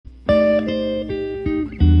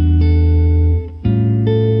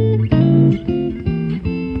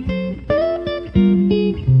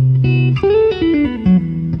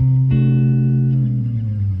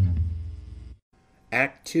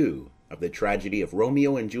tragedy of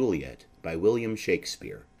Romeo and Juliet by William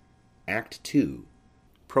Shakespeare. Act 2.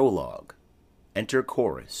 Prologue. Enter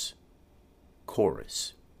Chorus.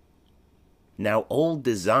 Chorus. Now old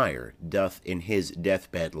Desire doth in his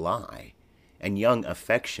deathbed lie, and young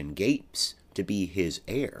Affection gapes to be his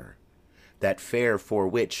heir. That fair for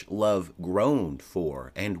which Love groaned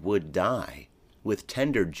for and would die, with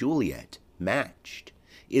tender Juliet matched,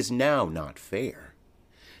 is now not fair.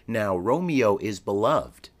 Now Romeo is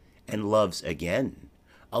beloved, and loves again,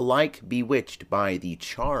 alike bewitched by the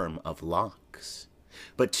charm of locks.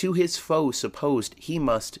 But to his foe supposed he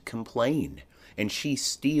must complain, and she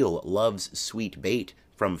steal love's sweet bait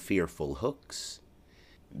from fearful hooks.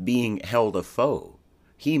 Being held a foe,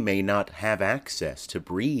 he may not have access to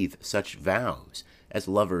breathe such vows as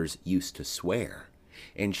lovers used to swear,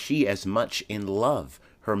 and she as much in love,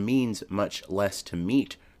 her means much less to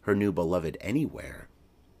meet her new beloved anywhere.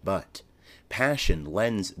 But passion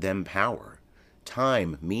lends them power,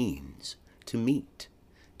 time means to meet,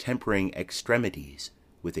 tempering extremities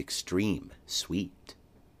with extreme sweet.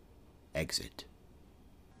 Exit.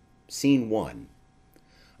 Scene 1.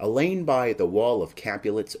 A lane by the wall of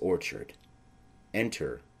Capulet's orchard.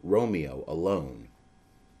 Enter Romeo alone.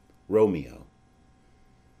 Romeo.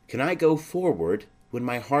 Can I go forward when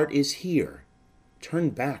my heart is here? Turn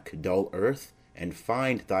back, dull earth, and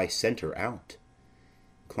find thy centre out.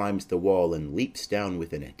 Climbs the wall and leaps down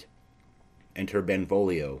within it. Enter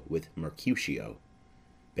Benvolio with Mercutio.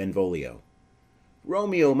 Benvolio.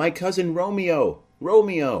 Romeo, my cousin Romeo!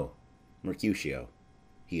 Romeo! Mercutio.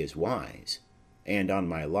 He is wise, and on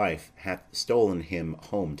my life hath stolen him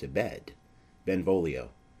home to bed.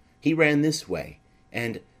 Benvolio. He ran this way,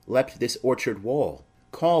 and leapt this orchard wall.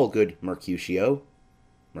 Call, good Mercutio.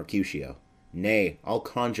 Mercutio. Nay, I'll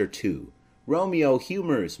conjure too. Romeo,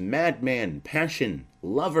 humours, madman, passion,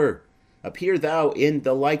 lover, appear thou in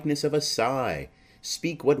the likeness of a sigh.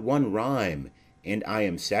 Speak what one rhyme, and I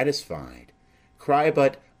am satisfied. Cry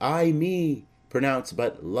but I me, pronounce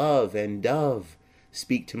but love and dove.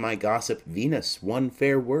 Speak to my gossip Venus one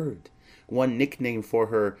fair word, one nickname for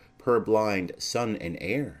her purblind son and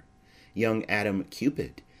heir. Young Adam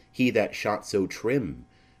Cupid, he that shot so trim,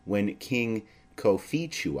 when King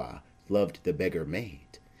Cophetua loved the beggar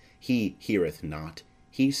maid. He heareth not,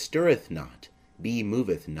 he stirreth not, bee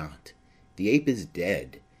moveth not. The ape is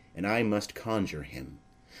dead, and I must conjure him.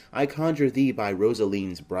 I conjure thee by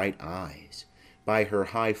Rosaline's bright eyes, by her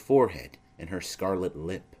high forehead and her scarlet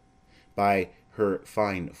lip, by her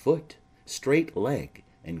fine foot, straight leg,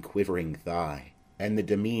 and quivering thigh, and the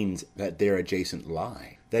demesnes that there adjacent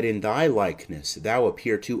lie, that in thy likeness thou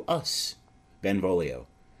appear to us. Benvolio.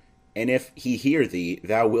 And if he hear thee,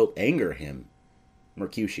 thou wilt anger him.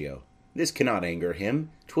 Mercutio. This cannot anger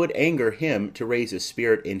him. 'Twould anger him to raise a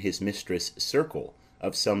spirit in his mistress' circle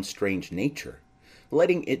of some strange nature,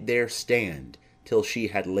 letting it there stand till she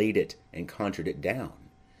had laid it and conjured it down.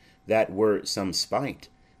 That were some spite.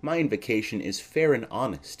 My invocation is fair and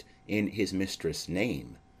honest in his mistress'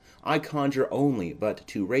 name. I conjure only but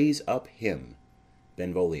to raise up him.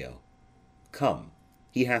 Benvolio. Come,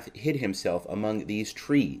 he hath hid himself among these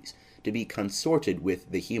trees to be consorted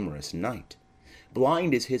with the humorous night.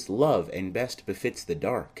 Blind is his love, and best befits the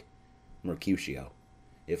dark. Mercutio.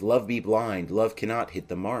 If love be blind, love cannot hit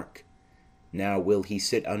the mark. Now will he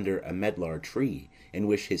sit under a medlar tree, and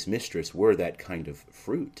wish his mistress were that kind of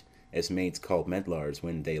fruit, as maids call medlars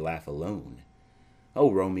when they laugh alone.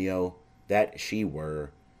 O Romeo, that she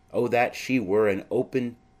were, O that she were an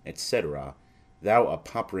open, etc., thou a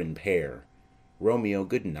popperin pear. Romeo,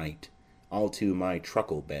 good night, I'll to my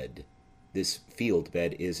truckle bed. This field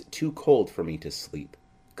bed is too cold for me to sleep.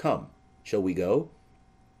 Come, shall we go?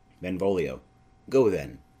 Benvolio. Go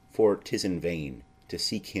then, for 'tis in vain to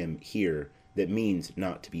seek him here that means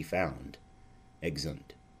not to be found.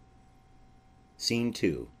 Exeunt. Scene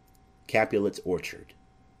 2. Capulet's orchard.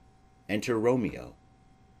 Enter Romeo.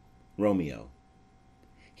 Romeo.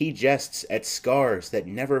 He jests at scars that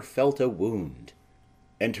never felt a wound.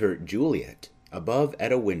 Enter Juliet, above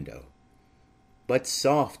at a window. But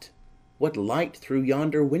soft, what light through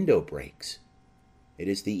yonder window breaks? It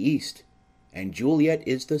is the east, and Juliet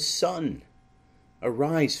is the sun.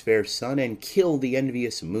 Arise, fair sun, and kill the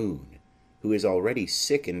envious moon, who is already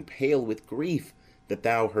sick and pale with grief that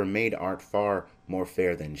thou her maid art far more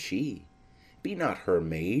fair than she. Be not her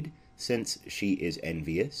maid, since she is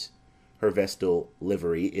envious. Her vestal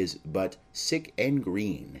livery is but sick and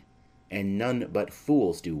green, and none but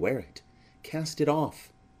fools do wear it. Cast it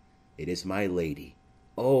off. It is my lady.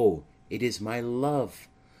 Oh, it is my love.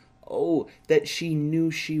 Oh, that she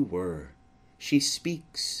knew she were. She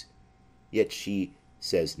speaks, yet she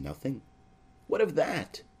says nothing. What of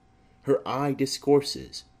that? Her eye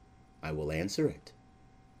discourses, I will answer it.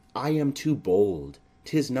 I am too bold,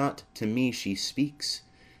 'tis not to me she speaks.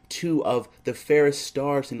 Two of the fairest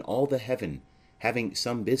stars in all the heaven, having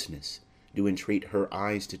some business, do entreat her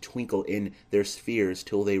eyes to twinkle in their spheres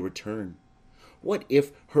till they return. What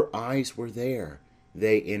if her eyes were there,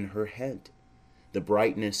 they in her head? The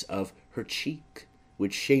brightness of her cheek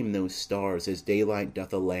would shame those stars as daylight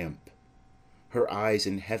doth a lamp. Her eyes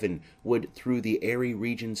in heaven would through the airy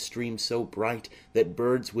region stream so bright that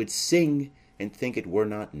birds would sing and think it were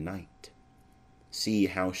not night. See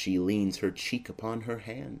how she leans her cheek upon her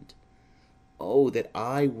hand. Oh, that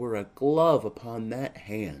I were a glove upon that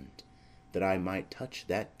hand, that I might touch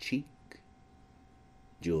that cheek.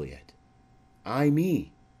 Juliet. Ay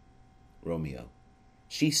me. Romeo.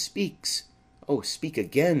 She speaks. Oh, speak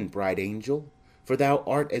again, bright angel, for thou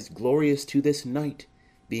art as glorious to this night,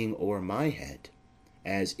 being o'er my head,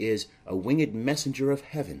 as is a winged messenger of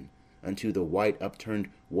heaven unto the white upturned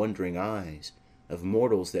wondering eyes of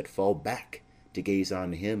mortals that fall back to gaze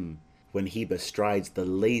on him when he bestrides the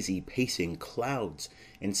lazy pacing clouds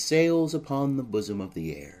and sails upon the bosom of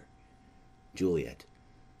the air. Juliet.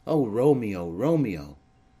 O Romeo, Romeo,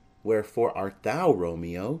 wherefore art thou,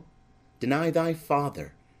 Romeo? Deny thy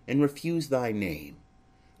father, and refuse thy name.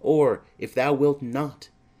 Or, if thou wilt not,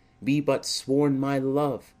 be but sworn my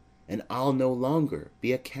love, and I'll no longer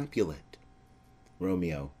be a Capulet.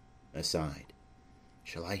 Romeo, aside.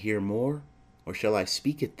 Shall I hear more, or shall I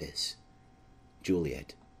speak at this?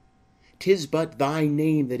 Juliet. 'Tis but thy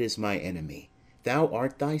name that is my enemy. Thou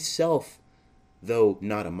art thyself, though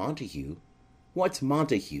not a Montague. What's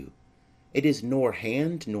Montague? It is nor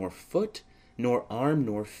hand, nor foot, nor arm,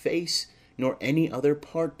 nor face, nor any other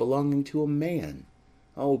part belonging to a man.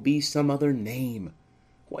 Oh, be some other name.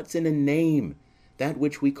 What's in a name? That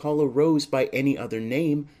which we call a rose by any other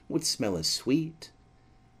name would smell as sweet.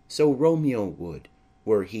 So Romeo would,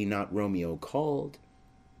 were he not Romeo called.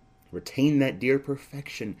 Retain that dear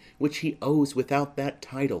perfection which he owes without that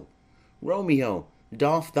title. Romeo,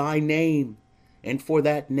 doff thy name, and for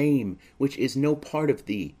that name, which is no part of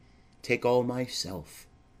thee, take all myself.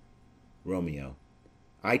 Romeo.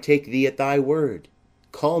 I take thee at thy word.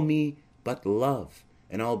 Call me but love,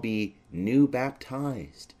 and I'll be new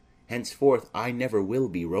baptized. Henceforth I never will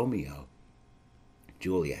be Romeo.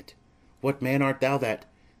 Juliet. What man art thou that,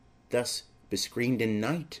 thus bescreened in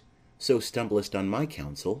night, so stumblest on my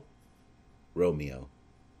counsel? Romeo.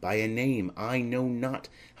 By a name I know not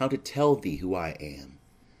how to tell thee who I am.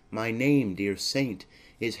 My name, dear saint,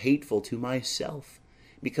 is hateful to myself,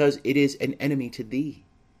 because it is an enemy to thee.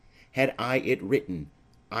 Had I it written,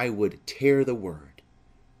 I would tear the word.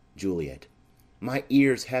 Juliet. My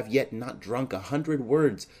ears have yet not drunk 100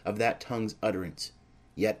 words of that tongue's utterance,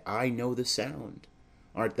 yet I know the sound.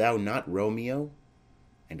 Art thou not Romeo,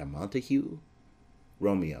 and a Montague?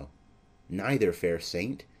 Romeo. Neither, fair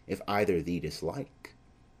saint, if either thee dislike.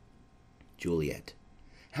 Juliet.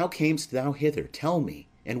 How camest thou hither? Tell me,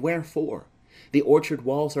 and wherefore? The orchard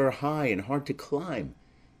walls are high and hard to climb,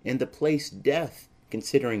 and the place death,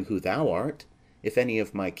 considering who thou art, if any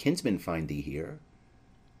of my kinsmen find thee here.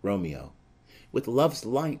 Romeo. With love's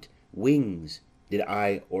light wings did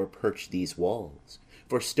I o'erperch these walls,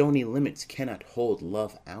 for stony limits cannot hold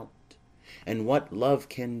love out. And what love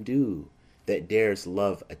can do that dares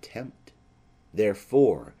love attempt?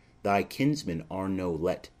 Therefore thy kinsmen are no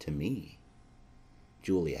let to me.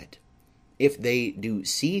 Juliet. If they do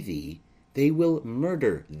see thee, they will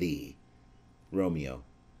murder thee. Romeo.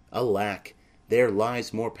 Alack, there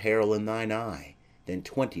lies more peril in thine eye than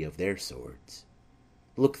 20 of their swords.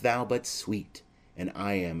 Look thou but sweet, and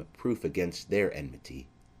I am proof against their enmity.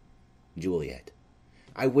 Juliet.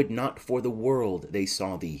 I would not for the world they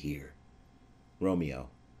saw thee here. Romeo.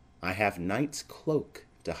 I have night's cloak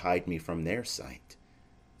to hide me from their sight,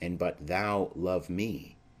 and but thou love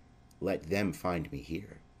me, let them find me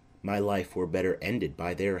here. My life were better ended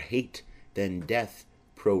by their hate than death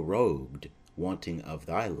prorogued, wanting of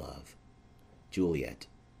thy love. Juliet.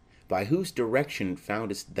 By whose direction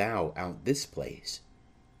foundest thou out this place?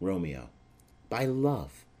 Romeo. By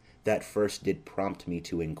love, that first did prompt me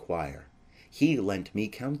to inquire. He lent me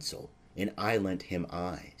counsel, and I lent him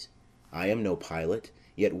eyes. I am no pilot,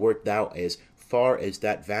 yet wert thou as far as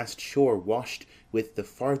that vast shore washed with the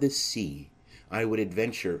farthest sea, I would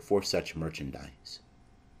adventure for such merchandise.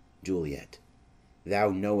 Juliet. Thou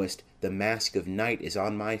knowest the mask of night is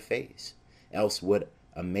on my face, else would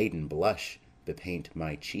a maiden blush bepaint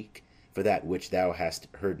my cheek for that which thou hast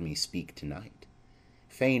heard me speak tonight.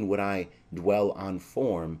 Fain would I dwell on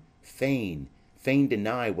form, fain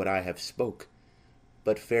deny what I have spoke,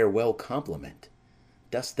 but farewell compliment.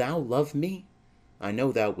 Dost thou love me? I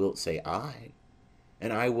know thou wilt say I,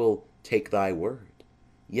 and I will take thy word.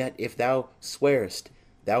 Yet if thou swearest,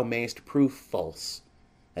 thou mayst prove false.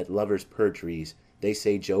 At lovers' perjuries they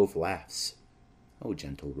say Jove laughs. O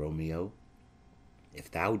gentle Romeo, if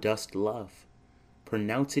thou dost love,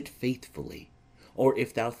 pronounce it faithfully. Or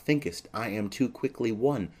if thou thinkest I am too quickly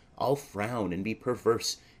won, I'll frown and be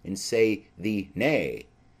perverse, and say thee nay.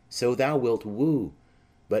 So thou wilt woo,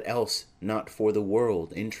 but else not for the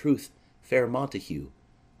world. In truth, fair Montague,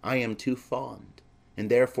 I am too fond, and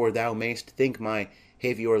therefore thou mayst think my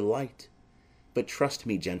haviour light. But trust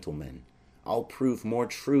me, gentlemen, I'll prove more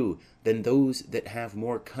true than those that have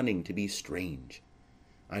more cunning to be strange.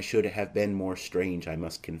 I should have been more strange, I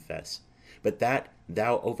must confess, but that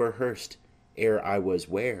thou overheardst, ere I was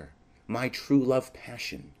ware, my true love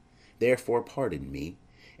passion. Therefore pardon me,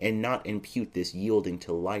 and not impute this yielding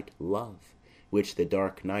to light love, which the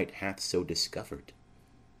dark night hath so discovered.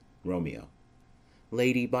 Romeo.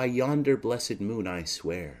 Lady, by yonder blessed moon I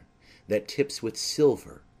swear, that tips with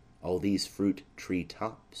silver all these fruit-tree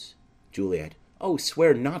tops. Juliet. Oh,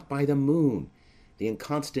 swear not by the moon, the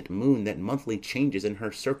inconstant moon that monthly changes in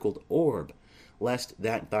her circled orb, lest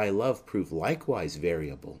that thy love prove likewise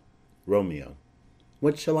variable. Romeo.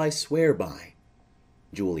 What shall I swear by?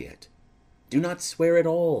 Juliet. Do not swear at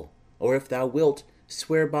all, or if thou wilt,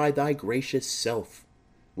 swear by thy gracious self,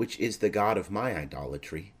 which is the god of my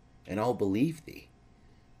idolatry, and I'll believe thee.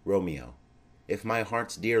 Romeo. If my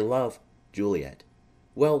heart's dear love. Juliet.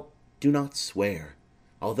 Well, do not swear.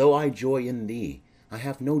 Although I joy in thee, I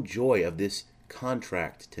have no joy of this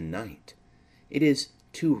contract to-night. It is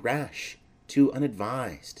too rash, too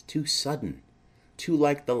unadvised, too sudden, too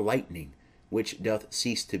like the lightning, which doth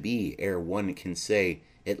cease to be ere one can say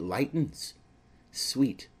it lightens.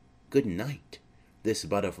 Sweet, good night. This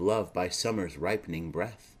bud of love by summer's ripening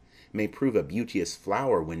breath may prove a beauteous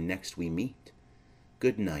flower when next we meet.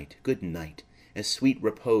 Good night, as sweet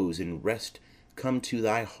repose and rest come to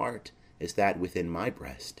thy heart as that within my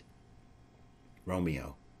breast.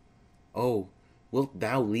 Romeo. Oh, wilt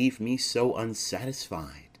thou leave me so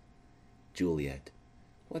unsatisfied? Juliet.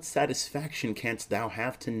 What satisfaction canst thou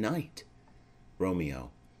have to-night?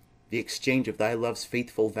 Romeo. The exchange of thy love's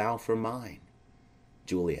faithful vow for mine.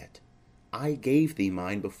 Juliet. I gave thee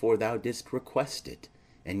mine before thou didst request it,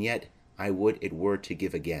 and yet I would it were to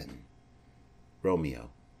give again.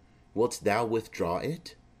 Romeo. Wilt thou withdraw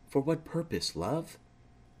it? For what purpose, love?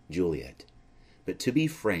 Juliet. But to be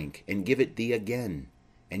frank, and give it thee again,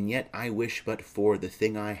 and yet I wish but for the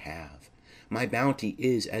thing I have. My bounty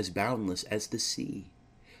is as boundless as the sea.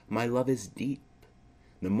 My love is deep.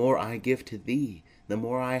 The more I give to thee, the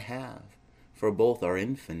more I have, for both are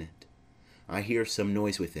infinite. I hear some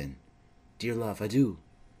noise within. Dear love, adieu.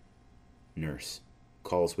 Nurse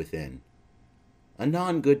calls within.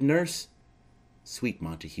 Anon, good nurse. Sweet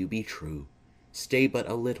Montague, be true. Stay but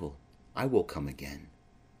a little. I will come again.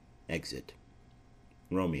 Exit.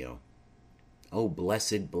 Romeo. O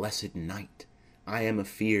blessed, blessed night! I am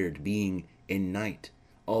afeard, being in night,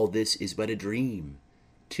 all this is but a dream,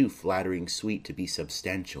 too flattering sweet to be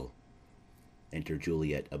substantial. Enter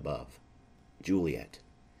Juliet above. Juliet.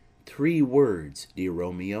 3 words, dear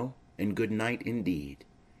Romeo, and good night indeed.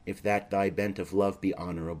 If that thy bent of love be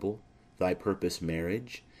honourable, thy purpose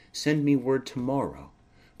marriage, send me word to-morrow,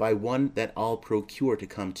 by one that I'll procure to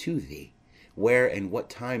come to thee, where and what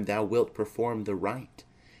time thou wilt perform the rite,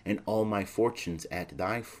 and all my fortunes at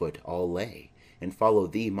thy foot I'll lay, and follow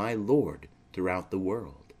thee, my lord, throughout the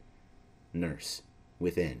world. Nurse,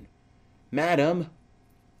 within. Madam!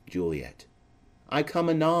 Juliet. I come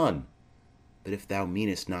anon. But if thou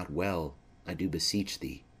meanest not well, I do beseech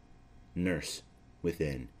thee. Nurse,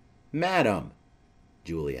 within. Madam!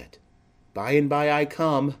 Juliet. By and by I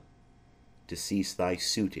come. To cease thy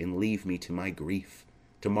suit and leave me to my grief,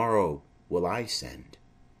 to-morrow will I send.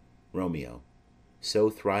 Romeo. So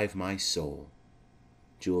thrive my soul.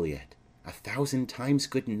 Juliet. 1,000 times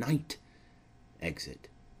good night. Exit.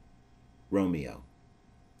 Romeo.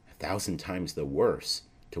 1,000 times the worse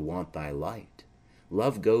to want thy light.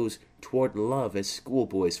 Love goes toward love as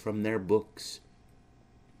schoolboys from their books,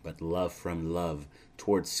 but love from love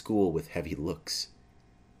toward school with heavy looks.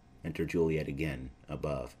 Enter Juliet again,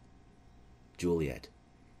 above. Juliet.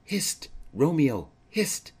 Hist, Romeo,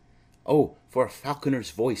 hist! Oh, for a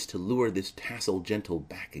falconer's voice to lure this tassel gentle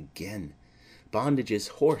back again. Bondage is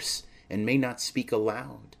hoarse, and may not speak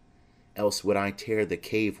aloud. Else would I tear the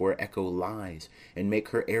cave where echo lies, and make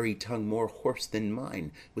her airy tongue more hoarse than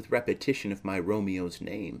mine, with repetition of my Romeo's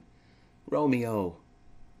name. Romeo!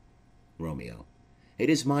 Romeo. It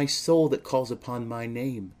is my soul that calls upon my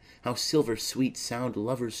name. How silver-sweet sound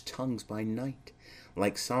lovers' tongues by night!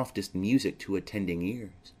 like softest music to attending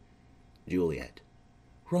ears. Juliet.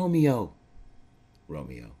 Romeo!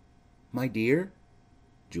 Romeo. My dear?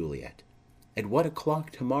 Juliet. At what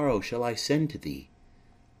o'clock tomorrow shall I send to thee?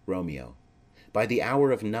 Romeo. By the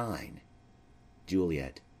hour of 9.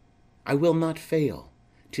 Juliet. I will not fail.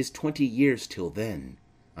 'Tis 20 years till then.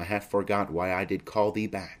 I have forgot why I did call thee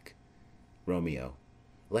back. Romeo.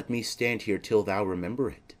 Let me stand here till thou remember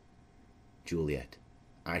it. Juliet.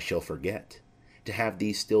 I shall forget, to have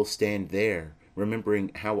thee still stand there,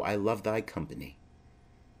 remembering how I love thy company.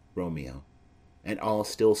 Romeo. And I'll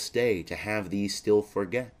still stay, to have thee still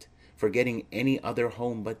forget, forgetting any other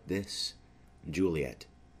home but this. Juliet.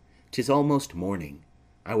 'Tis almost morning.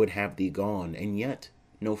 I would have thee gone, and yet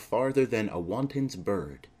no farther than a wanton's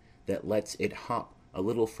bird, that lets it hop a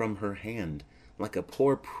little from her hand, like a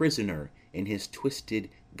poor prisoner in his twisted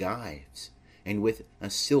gyves, and with a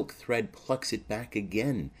silk thread plucks it back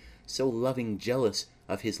again, so loving jealous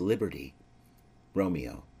of his liberty.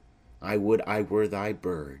 Romeo. I would I were thy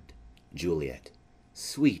bird. Juliet.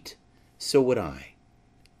 Sweet, so would I.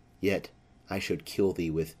 Yet I should kill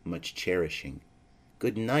thee with much cherishing.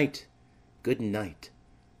 Good night, good night.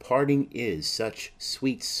 Parting is such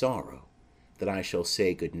sweet sorrow, that I shall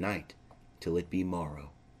say good night till it be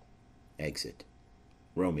morrow. Exit.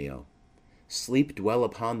 Romeo. Sleep dwell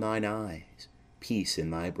upon thine eyes, peace in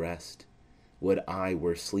thy breast. Would I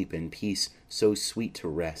were sleep and peace so sweet to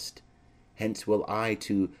rest. Hence will I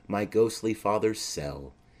to my ghostly father's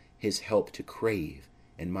cell, his help to crave,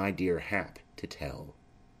 and my dear hap to tell.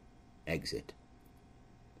 Exit.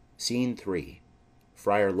 Scene 3.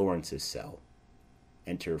 Friar Lawrence's cell.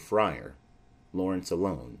 Enter Friar, Lawrence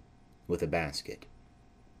alone, with a basket.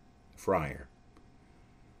 Friar.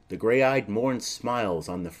 The grey-eyed morn smiles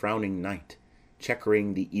on the frowning night,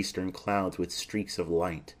 checkering the eastern clouds with streaks of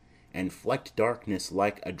light, and flecked darkness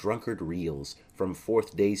like a drunkard reels from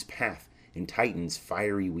forth day's path in Titan's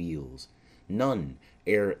fiery wheels. None,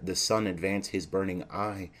 ere the sun advance his burning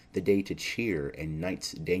eye, the day to cheer and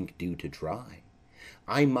night's dank dew to dry.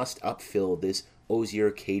 I must upfill this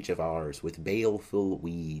osier cage of ours with baleful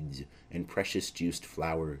weeds and precious juiced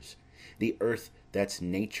flowers. The earth that's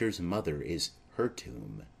nature's mother is her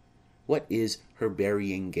tomb. What is her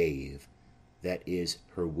burying grave? That is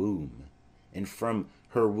her womb. And from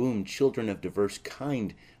her womb children of diverse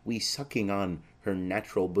kind we sucking on her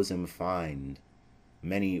natural bosom find.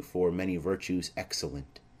 Many for many virtues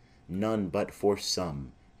excellent, none but for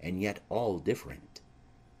some, and yet all different.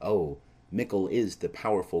 Oh, mickle is the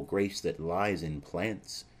powerful grace that lies in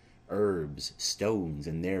plants, herbs, stones,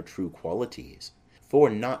 and their true qualities. For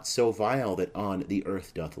naught so vile that on the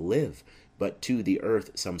earth doth live, but to the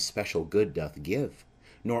earth some special good doth give.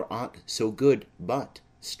 Nor aught so good but,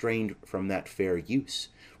 strained from that fair use,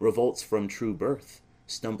 revolts from true birth,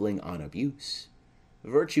 stumbling on abuse.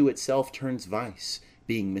 Virtue itself turns vice,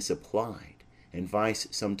 being misapplied, and vice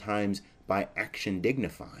sometimes by action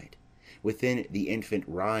dignified. Within the infant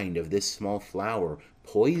rind of this small flower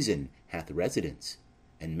poison hath residence,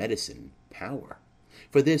 and medicine power.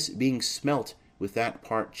 For this, being smelt with that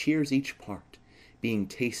part, cheers each part, being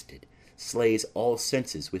tasted, slays all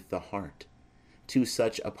senses with the heart. Two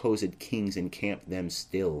such opposed kings encamp them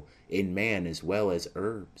still, in man as well as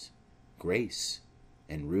herbs, grace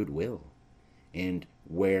and rude will. And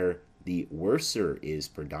where the worser is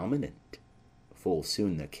predominant, full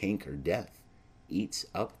soon the canker death eats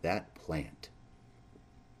up that plant.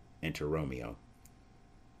 Enter Romeo.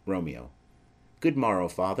 Romeo. Good morrow,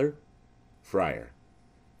 father. Friar.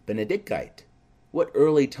 Benedicite. What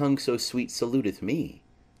early tongue so sweet saluteth me?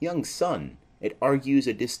 Young son, it argues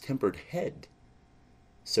a distempered head.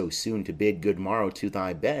 So soon to bid good morrow to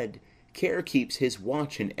thy bed, care keeps his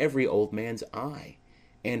watch in every old man's eye,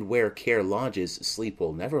 and where care lodges sleep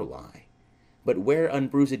will never lie. But where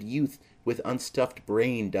unbruised youth with unstuffed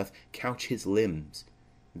brain doth couch his limbs,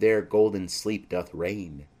 there golden sleep doth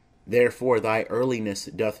reign. Therefore thy earliness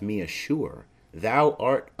doth me assure thou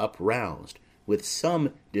art uproused with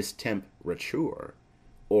some distemperature.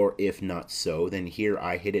 Or if not so, then here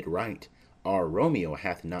I hit it right. Our Romeo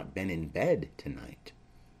hath not been in bed tonight.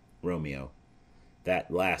 Romeo.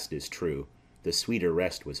 That last is true. The sweeter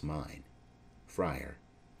rest was mine. Friar.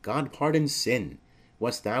 God pardon sin.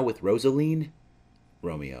 Wast thou with Rosaline?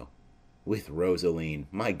 Romeo. With Rosaline,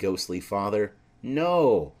 my ghostly father?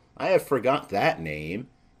 No, I have forgot that name,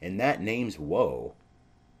 and that name's woe.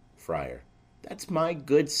 Friar. That's my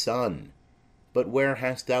good son. But where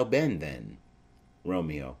hast thou been, then?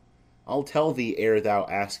 Romeo. I'll tell thee ere thou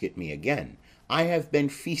ask it me again. I have been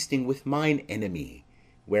feasting with mine enemy,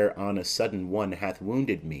 where on a sudden one hath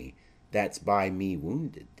wounded me, that's by me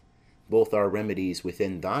wounded. Both are remedies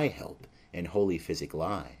within thy help, and holy physic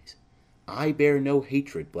lies. I bear no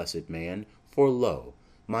hatred, blessed man, for lo,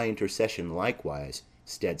 my intercession likewise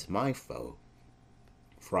steads my foe.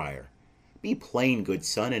 Friar. Be plain, good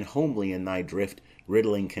son, and homely in thy drift.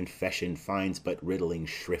 Riddling confession finds but riddling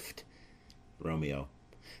shrift. Romeo.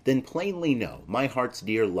 Then plainly know, my heart's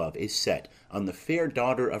dear love is set on the fair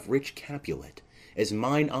daughter of rich Capulet, as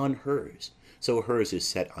mine on hers, so hers is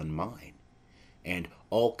set on mine. And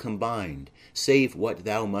all combined, save what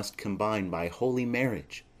thou must combine by holy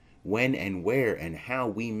marriage, when and where and how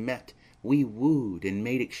we met, we wooed and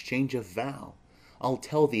made exchange of vow, I'll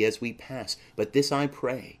tell thee as we pass, but this I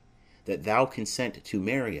pray, that thou consent to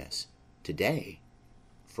marry us today.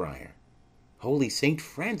 Friar. Holy Saint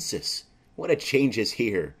Francis, what a change is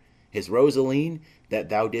here! Is Rosaline, that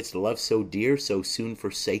thou didst love so dear, so soon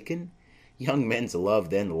forsaken? Young men's love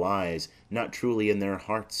then lies, not truly in their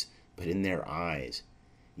hearts, but in their eyes.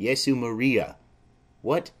 Jesu Maria,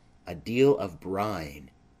 what a deal of brine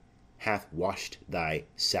hath washed thy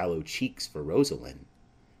sallow cheeks for Rosaline!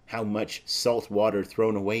 How much salt water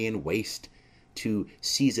thrown away in waste, to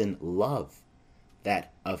season love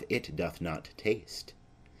that of it doth not taste!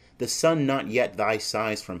 The sun not yet thy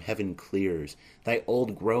sighs from heaven clears, thy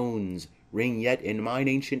old groans ring yet in mine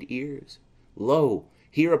ancient ears. Lo,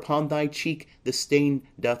 here upon thy cheek the stain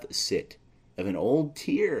doth sit of an old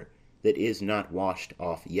tear that is not washed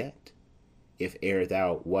off yet. If e'er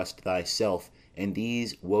thou wast thyself, and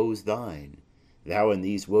these woes thine, thou and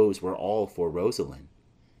these woes were all for Rosaline.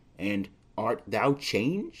 And art thou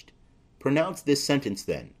changed? Pronounce this sentence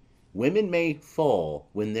then: women may fall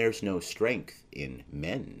when there's no strength in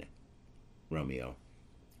men. Romeo.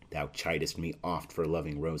 Thou chidest me oft for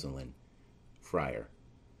loving Rosaline. Friar.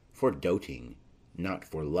 For doting, not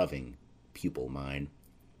for loving, pupil mine.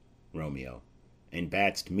 Romeo. And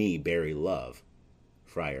badst me bury love.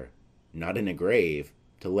 Friar. Not in a grave,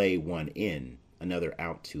 to lay one in, another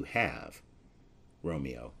out to have.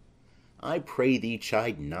 Romeo. I pray thee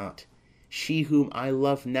chide not. She whom I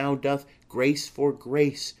love now doth grace for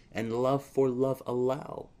grace and love for love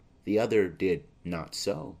allow. The other did not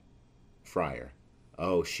so. Friar.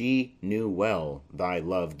 Oh, she knew well thy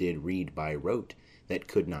love did read by rote, that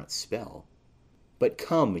could not spell. But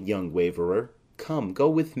come, young waverer, come, go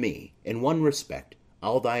with me. In one respect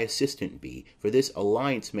I'll thy assistant be, for this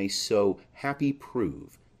alliance may so happy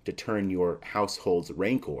prove to turn your household's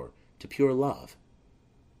rancour to pure love.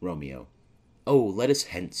 Romeo. Oh, let us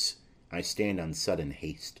hence. I stand on sudden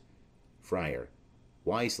haste. Friar.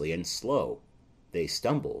 Wisely and slow. They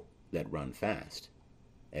stumble that run fast.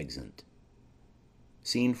 Exeunt.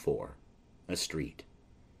 Scene 4. A street.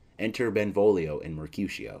 Enter Benvolio and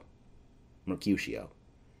Mercutio. Mercutio.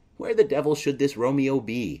 Where the devil should this Romeo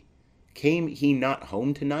be? Came he not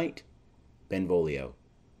home tonight? Benvolio.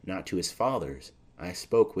 Not to his father's. I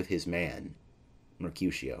spoke with his man.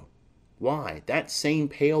 Mercutio. Why, that same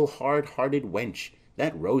pale hard-hearted wench,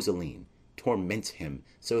 that Rosaline, torments him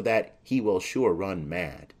so that he will sure run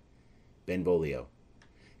mad. Benvolio.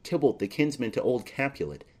 Tybalt, the kinsman to old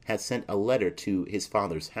Capulet, hath sent a letter to his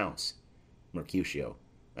father's house. Mercutio.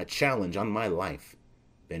 A challenge on my life.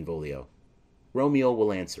 Benvolio. Romeo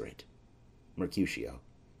will answer it. Mercutio.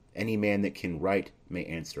 Any man that can write may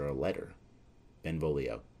answer a letter.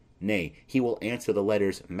 Benvolio. Nay, he will answer the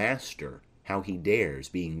letter's master, how he dares,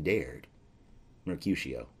 being dared.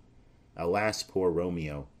 Mercutio. Alas, poor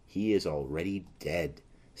Romeo, he is already dead,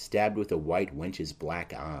 stabbed with a white wench's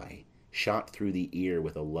black eye, shot through the ear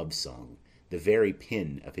with a love song, the very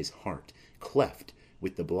pin of his heart, cleft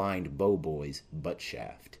with the blind bow-boy's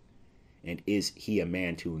butt-shaft. And is he a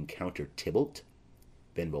man to encounter Tybalt?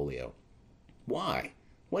 Benvolio. Why,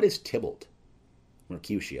 what is Tybalt?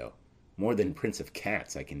 Mercutio. More than Prince of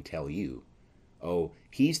Cats, I can tell you. Oh,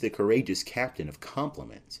 he's the courageous captain of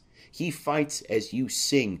compliments. He fights as you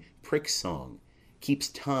sing prick-song, keeps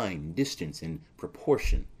time, distance, and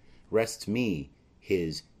proportion, rests me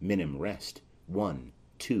his minim rest, 1,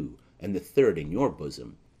 2, and the third in your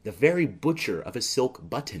bosom, the very butcher of a silk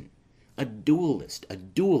button, a duellist,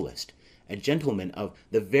 a gentleman of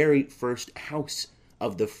the very first house,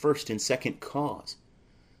 of the first and second cause.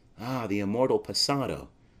 Ah, the immortal passado,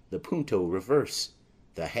 the punto reverse,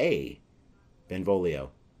 the hay.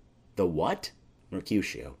 Benvolio. The what?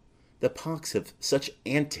 Mercutio. The pox of such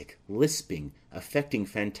antic, lisping, affecting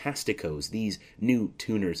fantasticos, these new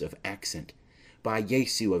tuners of accent. By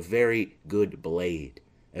Jesu, a very good blade,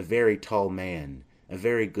 a very tall man, a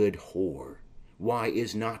very good whore. Why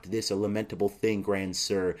is not this a lamentable thing, grand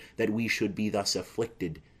sir, that we should be thus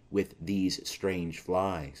afflicted with these strange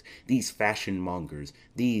flies, these fashion-mongers,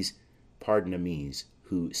 these pardon-amies,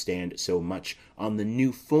 who stand so much on the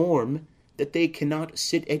new form that they cannot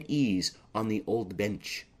sit at ease on the old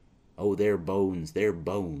bench. O their bones, their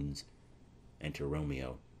bones. Enter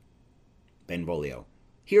Romeo. Benvolio.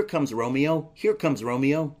 Here comes Romeo, here comes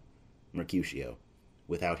Romeo. Mercutio.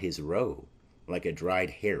 Without his roe, like a dried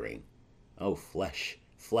herring. O flesh,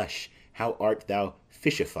 flesh, how art thou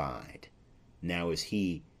fishified! Now is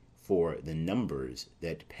he for the numbers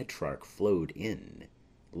that Petrarch flowed in.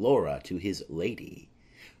 Laura to his lady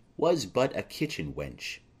was but a kitchen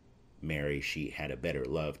wench. Mary she had a better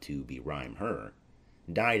love to berhyme her.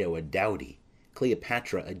 Dido a dowdy,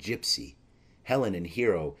 Cleopatra a gypsy, Helen and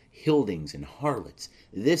Hero hildings and harlots.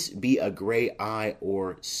 This be a grey eye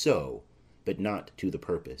or so, but not to the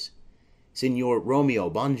purpose. Signor Romeo,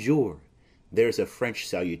 bonjour. There's a French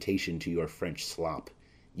salutation to your French slop.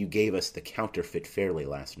 You gave us the counterfeit fairly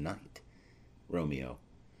last night. Romeo.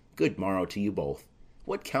 Good morrow to you both.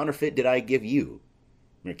 What counterfeit did I give you?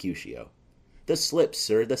 Mercutio. The slip,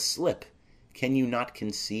 sir, the slip. Can you not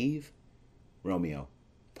conceive? Romeo.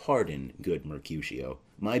 Pardon, good Mercutio.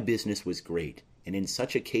 My business was great, and in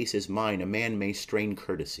such a case as mine a man may strain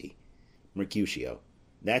courtesy. Mercutio.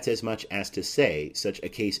 That's as much as to say such a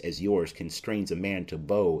case as yours constrains a man to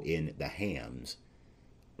bow in the hams.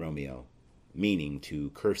 Romeo. Meaning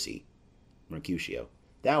to Kersey. Mercutio.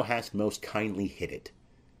 Thou hast most kindly hit it.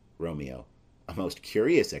 Romeo. A most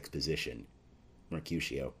curious exposition.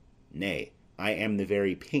 Mercutio. Nay, I am the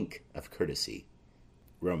very pink of courtesy.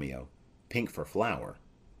 Romeo. Pink for flower.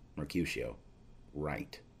 Mercutio.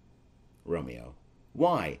 Right. Romeo.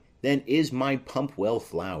 Why, then is my pump well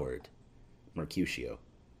flowered? Mercutio.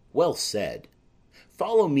 Well said.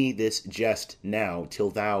 Follow me this jest now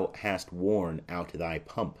till thou hast worn out thy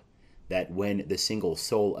pump, that when the single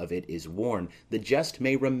soul of it is worn, the jest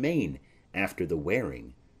may remain after the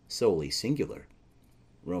wearing, solely singular.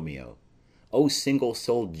 Romeo. O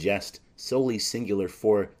single-souled jest, solely singular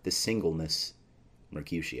for the singleness.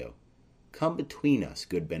 Mercutio. Come between us,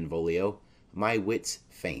 good Benvolio, my wits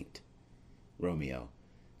faint. Romeo.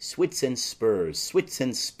 Swits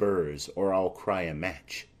and spurs, or I'll cry a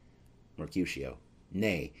match. Mercutio.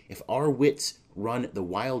 Nay, if our wits run the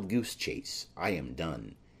wild goose chase, I am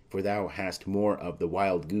done, for thou hast more of the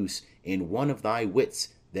wild goose in one of thy wits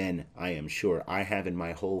than I am sure I have in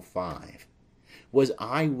my whole 5. Was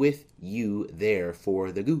I with you there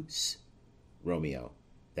for the goose? Romeo.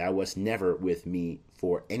 Thou wast never with me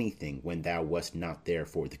for anything when thou wast not there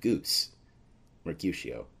for the goose.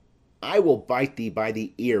 Mercutio. I will bite thee by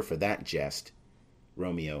the ear for that jest.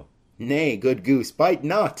 Romeo. Nay, good goose, bite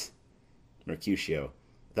not. Mercutio.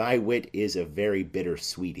 Thy wit is a very bitter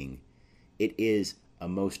sweeting. It is a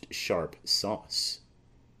most sharp sauce.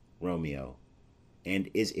 Romeo.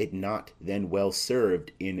 And is it not then well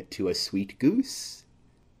served into a sweet goose?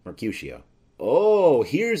 Mercutio. Oh,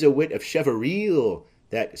 here's a wit of Cheveril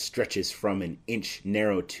that stretches from an inch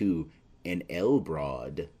narrow to an ell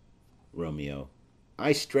broad. Romeo.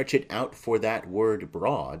 I stretch it out for that word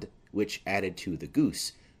broad, which added to the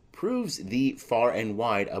goose, proves thee far and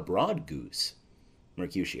wide a broad goose.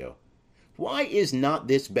 Mercutio. Why is not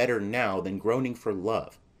this better now than groaning for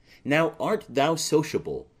love? Now art thou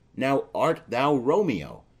sociable, now art thou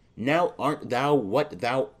Romeo, now art thou what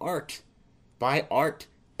thou art, by art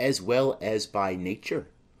as well as by nature.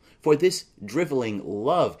 For this drivelling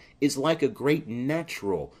love is like a great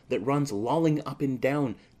natural that runs lolling up and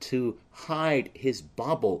down to hide his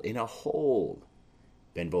bauble in a hole.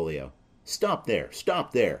 Benvolio. Stop there,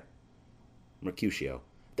 stop there. Mercutio.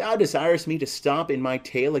 Thou desirest me to stop in my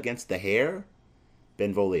tale against the hair?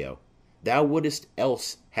 Benvolio. Thou wouldest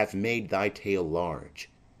else have made thy tale large.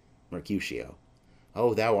 Mercutio.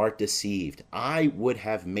 O, thou art deceived. I would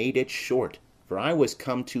have made it short, for I was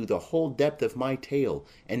come to the whole depth of my tale,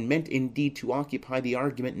 and meant indeed to occupy the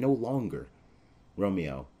argument no longer.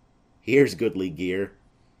 Romeo. Here's goodly gear.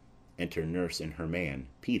 Enter nurse and her man,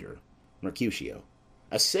 Peter. Mercutio.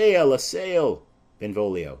 A sail, a sail.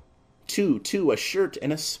 Benvolio. Two, a shirt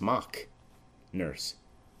and a smock. Nurse.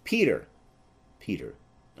 Peter. Peter.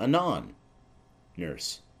 Anon.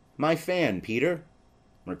 Nurse. My fan, Peter.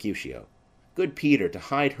 Mercutio. Good Peter, to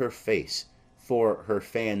hide her face, for her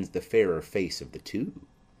fan's the fairer face of the two.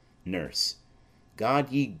 Nurse.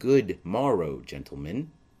 God ye good morrow,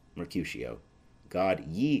 gentlemen. Mercutio. God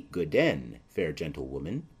ye gooden, fair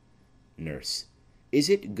gentlewoman. Nurse. Is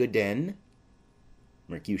it gooden?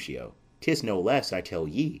 Mercutio. 'Tis no less, I tell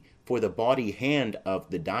ye, for the bawdy hand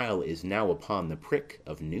of the dial is now upon the prick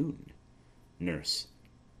of noon. Nurse.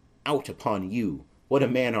 Out upon you! What a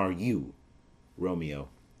man are you? Romeo.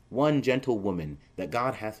 One gentlewoman that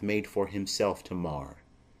God hath made for himself to mar.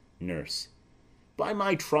 Nurse. By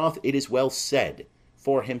my troth, it is well said,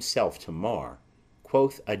 for himself to mar.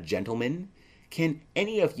 quoth a gentleman. Can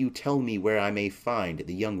any of you tell me where I may find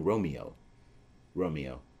the young Romeo?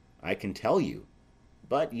 Romeo. I can tell you,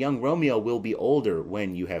 but young Romeo will be older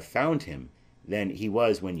when you have found him than he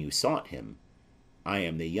was when you sought him. I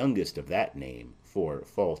am the youngest of that name, for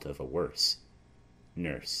fault of a worse.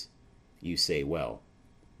 Nurse. You say well.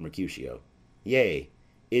 Mercutio. Yea,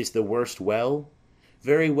 is the worst well?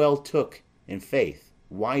 Very well took, in faith,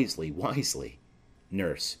 wisely, wisely.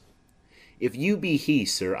 Nurse. If you be he,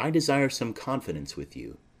 sir, I desire some confidence with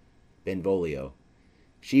you. Benvolio.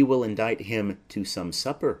 She will indite him to some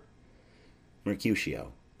supper.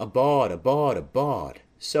 Mercutio. Abawd, abawd, abawd.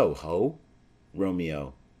 So, ho.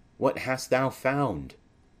 Romeo. What hast thou found?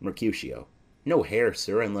 Mercutio. No hare,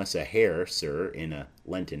 sir, unless a hare, sir, in a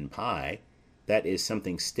Lenten pie. That is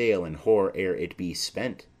something stale and hoar ere it be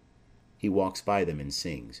spent. He walks by them and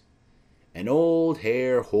sings. An old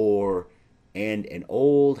hare whore, and an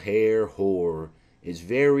old hare whore, is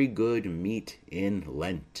very good meat in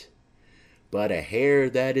Lent. But a hare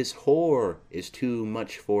that is whore is too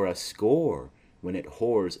much for a score, when it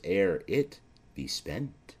whores ere it be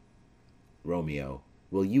spent. Romeo.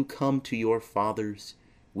 Will you come to your father's?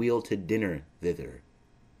 We'll to dinner thither.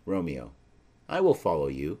 Romeo. I will follow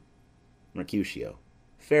you. Mercutio.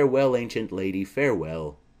 Farewell, ancient lady,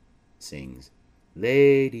 farewell. Sings.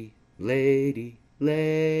 Lady, lady,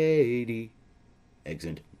 lady.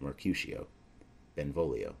 Exeunt Mercutio.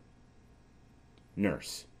 Benvolio.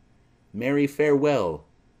 Nurse. Marry, farewell.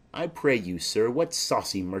 I pray you, sir, what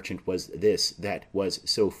saucy merchant was this that was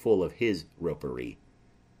so full of his ropery?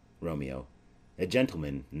 Romeo. A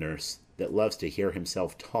gentleman, nurse, that loves to hear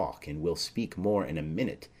himself talk, and will speak more in a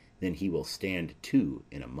minute than he will stand to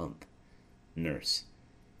in a month. Nurse.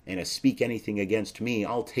 And a speak anything against me,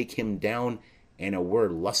 I'll take him down and a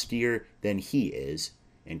word lustier than he is,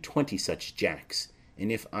 and 20 such jacks,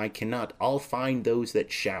 and if I cannot, I'll find those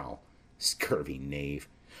that shall. Scurvy knave.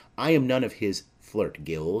 I am none of his flirt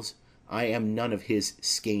gills, I am none of his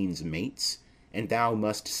skeins mates, and thou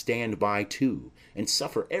must stand by too, and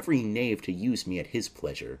suffer every knave to use me at his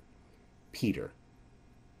pleasure. Peter.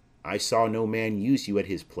 I saw no man use you at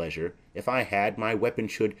his pleasure. If I had, my weapon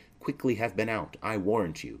should quickly have been out, I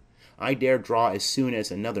warrant you. I dare draw as soon as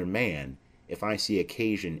another man, if I see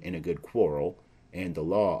occasion in a good quarrel, and the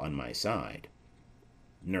law on my side.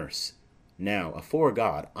 Nurse. Now, afore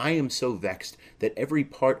God, I am so vexed that every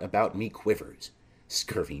part about me quivers.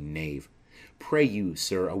 Scurvy knave. Pray you,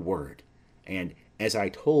 sir, a word. And, as I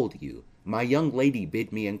told you, my young lady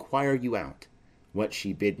bid me enquire you out. What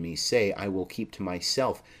she bid me say I will keep to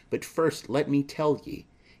myself, but first let me tell ye,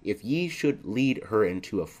 if ye should lead her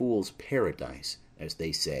into a fool's paradise, as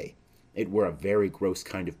they say, it were a very gross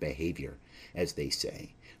kind of behaviour, as they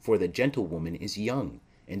say, for the gentlewoman is young,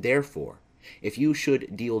 and therefore, if you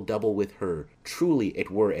should deal double with her, truly it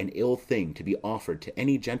were an ill thing to be offered to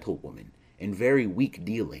any gentlewoman, and very weak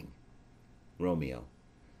dealing. Romeo.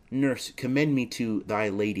 Nurse, commend me to thy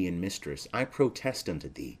lady and mistress, I protest unto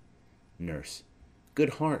thee. Nurse.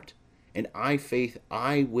 Good heart, and I faith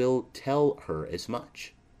I will tell her as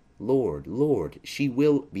much. Lord, Lord, she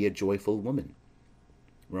will be a joyful woman.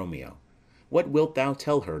 Romeo. What wilt thou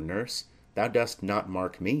tell her, nurse? Thou dost not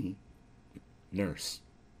mark me. Nurse.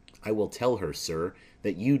 I will tell her, sir,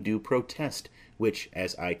 that you do protest, which,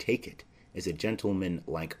 as I take it, is a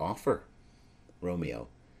gentleman-like offer. Romeo.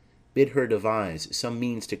 Bid her devise some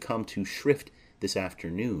means to come to Shrift this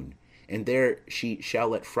afternoon, and there she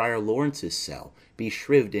shall at Friar Lawrence's cell be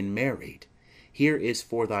shrived and married. Here is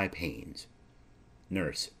for thy pains.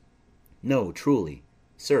 Nurse. No, truly,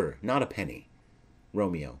 sir, not a penny.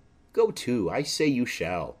 Romeo. Go to, I say you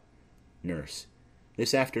shall. Nurse.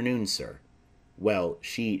 This afternoon, sir. Well,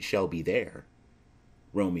 she shall be there.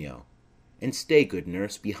 Romeo. And stay, good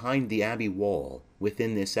nurse, behind the abbey wall.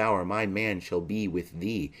 Within this hour my man shall be with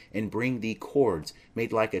thee, and bring thee cords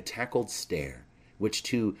made like a tackled stair, which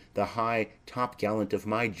to the high topgallant of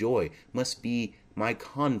my joy must be my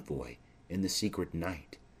convoy in the secret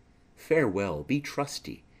night. Farewell, be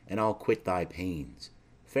trusty, and I'll quit thy pains.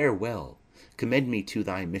 Farewell, commend me to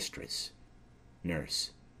thy mistress.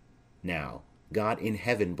 Nurse. Now, God in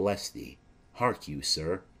heaven bless thee. Hark you,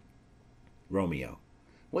 sir. Romeo.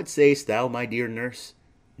 What say'st thou, my dear nurse?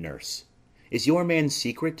 Nurse. Is your man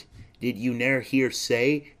secret? Did you ne'er hear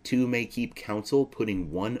say, two may keep counsel,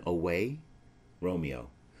 putting one away? Romeo.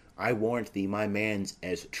 I warrant thee my man's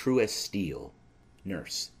as true as steel.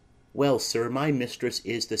 Nurse. Well, sir, my mistress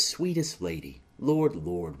is the sweetest lady. Lord,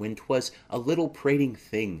 Lord, when 'twas a little prating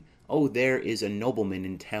thing, oh, there is a nobleman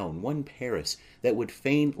in town, one Paris, that would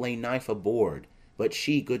fain lay knife aboard, but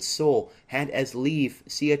she, good soul, had as lief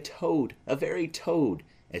see a toad, a very toad,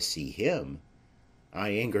 as see him. I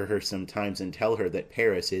anger her sometimes and tell her that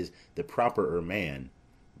Paris is the properer man.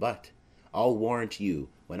 But I'll warrant you,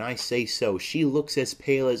 when I say so, she looks as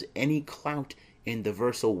pale as any clout in the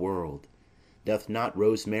versal world. Doth not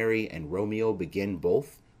Rosemary and Romeo begin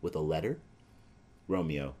both with a letter?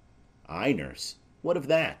 Romeo. Ay, nurse. What of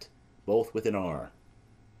that? Both with an R.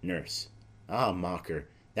 Nurse. Ah, mocker,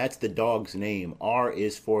 that's the dog's name. R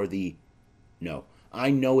is for the... No,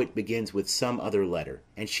 I know it begins with some other letter,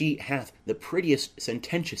 and she hath the prettiest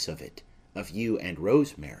sententious of it, of you and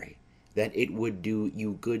Rosemary, that it would do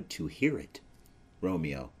you good to hear it.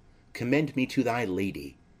 Romeo. Commend me to thy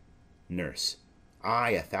lady. Nurse.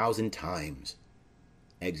 Ay, 1,000 times.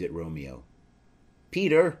 Exit Romeo.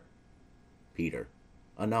 Peter. Peter.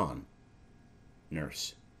 Anon.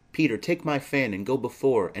 Nurse. Peter, take my fan and go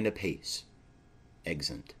before and apace.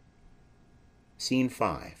 Exeunt. Scene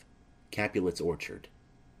 5. Capulet's orchard.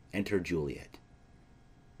 Enter Juliet.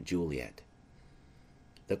 Juliet.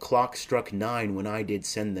 The clock struck 9 when I did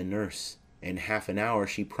send the nurse. In half an hour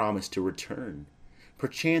she promised to return.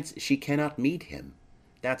 Perchance she cannot meet him.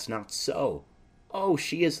 That's not so. Oh,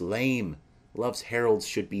 she is lame. Love's heralds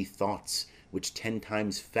should be thoughts, which 10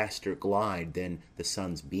 times faster glide than the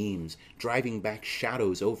sun's beams, driving back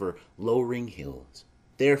shadows over lowering hills.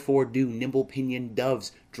 Therefore do nimble-pinioned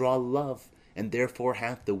doves draw love, and therefore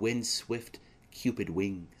hath the wind swift Cupid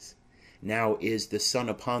wings. Now is the sun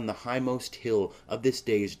upon the highmost hill of this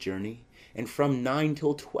day's journey, and from 9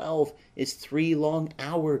 till 12 is 3 long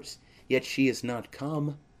hours, yet she is not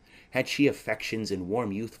come. Had she affections and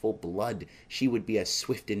warm youthful blood, she would be as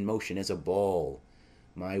swift in motion as a ball.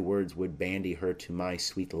 My words would bandy her to my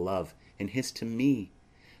sweet love, and his to me.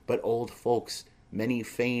 But old folks, many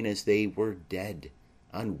fain as they were dead,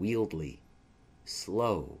 unwieldy,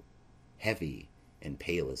 slow, heavy, and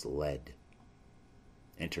pale as lead.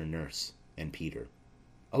 Enter Nurse and Peter.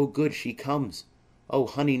 Oh, good, she comes. Oh,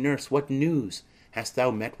 honey nurse, what news? Hast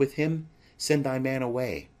thou met with him? Send thy man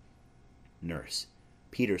away. Nurse.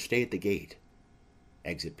 Peter, stay at the gate.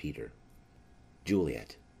 Exit Peter.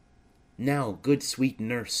 Juliet. Now, good sweet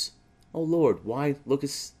nurse. O Lord, why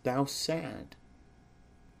lookest thou sad?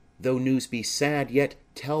 Though news be sad, yet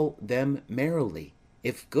tell them merrily.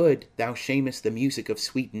 If good, thou shamest the music of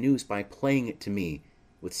sweet news by playing it to me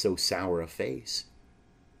with so sour a face.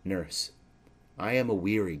 Nurse. I am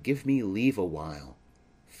a-weary, give me leave a while.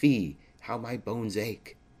 Fie, how my bones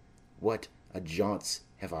ache! What a jaunts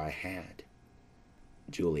have I had!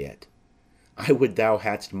 Juliet. I would thou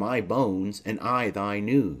hadst my bones, and I thy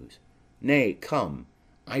news. Nay, come,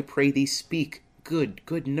 I pray thee speak,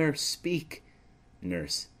 good nurse, speak.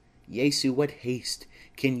 Nurse. Jesu, what haste!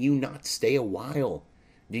 Can you not stay a while?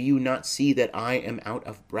 Do you not see that I am out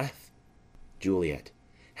of breath? Juliet.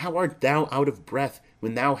 How art thou out of breath,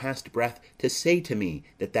 when thou hast breath to say to me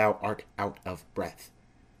that thou art out of breath?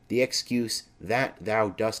 The excuse that thou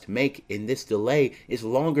dost make in this delay is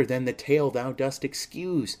longer than the tale thou dost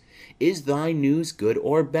excuse. Is thy news good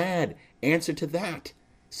or bad? Answer to that.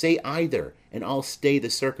 Say either, and I'll stay the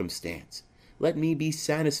circumstance. Let me be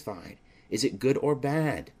satisfied. Is it good or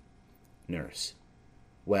bad? Nurse.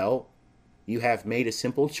 Well, you have made a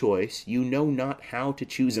simple choice. You know not how to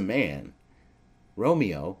choose a man.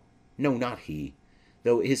 Romeo. No, not he.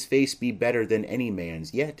 Though his face be better than any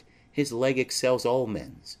man's, yet his leg excels all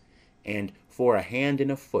men's. And for a hand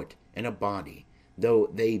and a foot and a body, though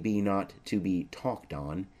they be not to be talked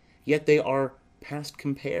on, yet they are past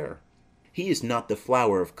compare. He is not the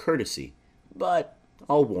flower of courtesy, but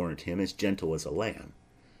I'll warrant him as gentle as a lamb.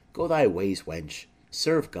 Go thy ways, wench,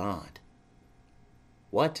 serve God.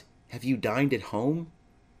 What, have you dined at home?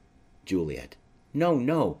 Juliet.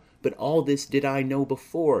 No, but all this did I know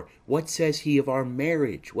before. What says he of our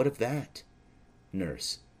marriage? What of that?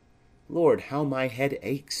 Nurse. Lord, how my head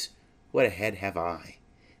aches! What a head have I!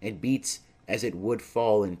 It beats as it would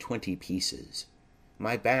fall in 20 pieces.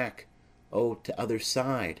 My back, oh, to other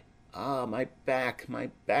side. Ah, my back, my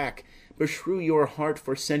back! Beshrew your heart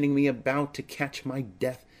for sending me about to catch my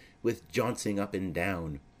death with jouncing up and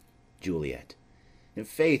down. Juliet. In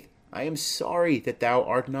faith, I am sorry that thou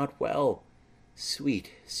art not well.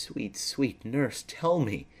 Sweet, sweet, sweet nurse, tell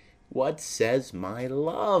me, what says my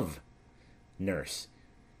love? Nurse.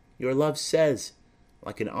 Your love says,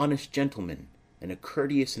 like an honest gentleman, and a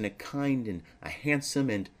courteous and a kind and a handsome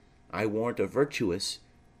and, I warrant, a virtuous.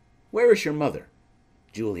 Where is your mother?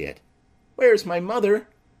 Juliet. Where is my mother?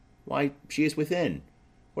 Why, she is within.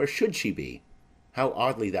 Where should she be? How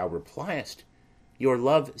oddly thou repliest. Your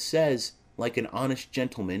love says, like an honest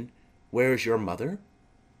gentleman, where is your mother?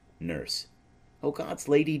 Nurse. O God's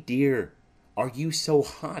lady dear, are you so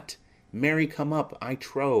hot? Marry, come up, I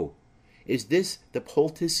trow. Is this the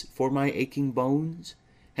poultice for my aching bones?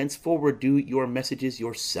 Henceforward do your messages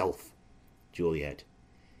yourself. Juliet.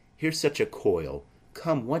 Here's such a coil.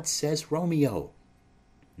 Come, what says Romeo?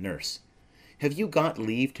 Nurse. Have you got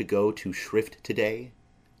leave to go to shrift to-day?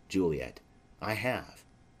 Juliet. I have.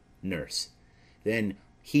 Nurse. Then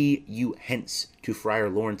hie you hence to Friar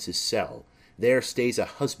Lawrence's cell. There stays a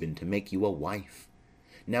husband to make you a wife.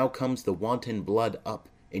 Now comes the wanton blood up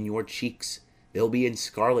in your cheeks. They'll be in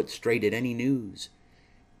scarlet straight at any news.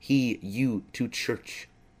 Hie you to church.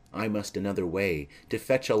 I must another way, to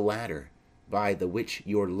fetch a ladder, by the which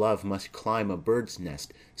your love must climb a bird's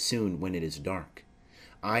nest soon when it is dark.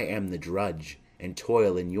 I am the drudge, and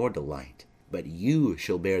toil in your delight, but you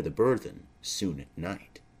shall bear the burthen soon at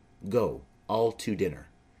night. Go, all to dinner.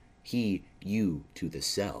 He you to the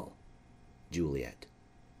cell. Juliet.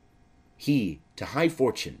 He to high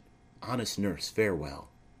fortune. Honest nurse, farewell.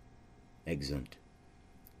 Exeunt.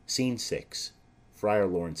 Scene 6. Friar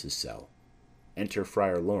Lawrence's cell. Enter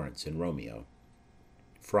Friar Lawrence and Romeo.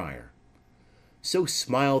 Friar. So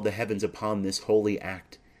smile the heavens upon this holy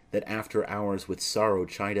act, that after hours with sorrow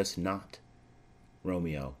chide us not.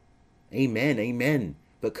 Romeo. Amen, amen.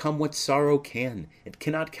 But come what sorrow can, it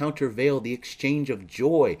cannot countervail the exchange of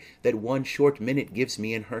joy that one short minute gives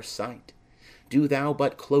me in her sight. Do thou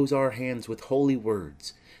but close our hands with holy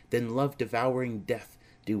words, then love-devouring death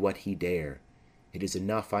do what he dare. It is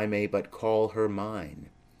enough I may but call her mine.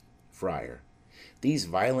 Friar. These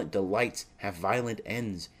violent delights have violent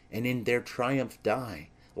ends, and in their triumph die,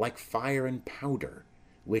 like fire and powder,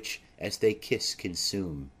 which, as they kiss,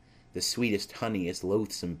 consume. The sweetest honey is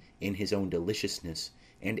loathsome in his own deliciousness,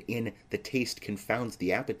 and in the taste confounds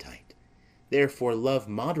the appetite. Therefore love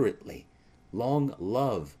moderately. Long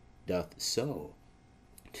love doth so.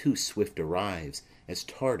 Too swift arrives, as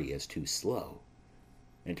tardy as too slow.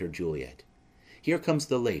 Enter Juliet. Here comes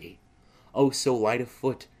the lady. O, so light of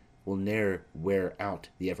foot, will ne'er wear out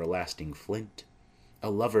the everlasting flint. A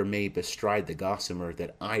lover may bestride the gossamer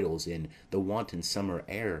that idles in the wanton summer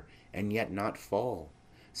air, and yet not fall.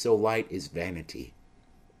 So light is vanity.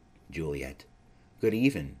 Juliet. Good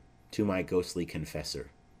even to my ghostly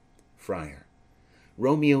confessor. Friar.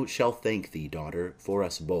 Romeo shall thank thee, daughter, for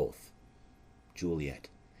us both. Juliet.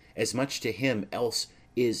 As much to him, else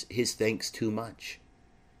is his thanks too much.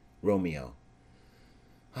 Romeo.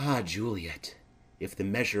 Ah, Juliet, if the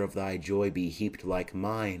measure of thy joy be heaped like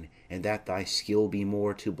mine, and that thy skill be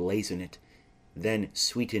more to blazon it, then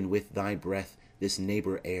sweeten with thy breath this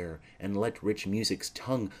neighbor air, and let rich music's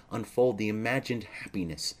tongue unfold the imagined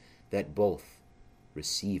happiness that both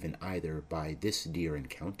receive in either by this dear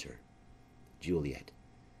encounter. Juliet.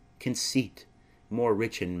 Conceit, more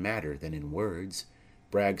rich in matter than in words,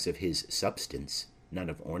 brags of his substance, none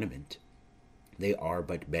of ornament. They are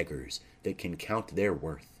but beggars that can count their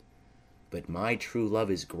worth. But my true love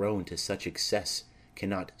is grown to such excess,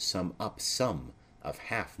 cannot sum up some of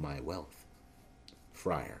half my wealth.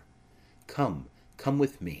 Friar. Come, come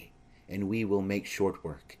with me, and we will make short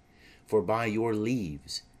work, for by your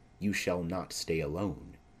leaves you shall not stay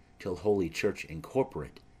alone, till Holy Church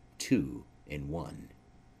incorporate two in one.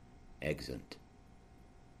 Exeunt.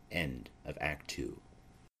 End of Act 2.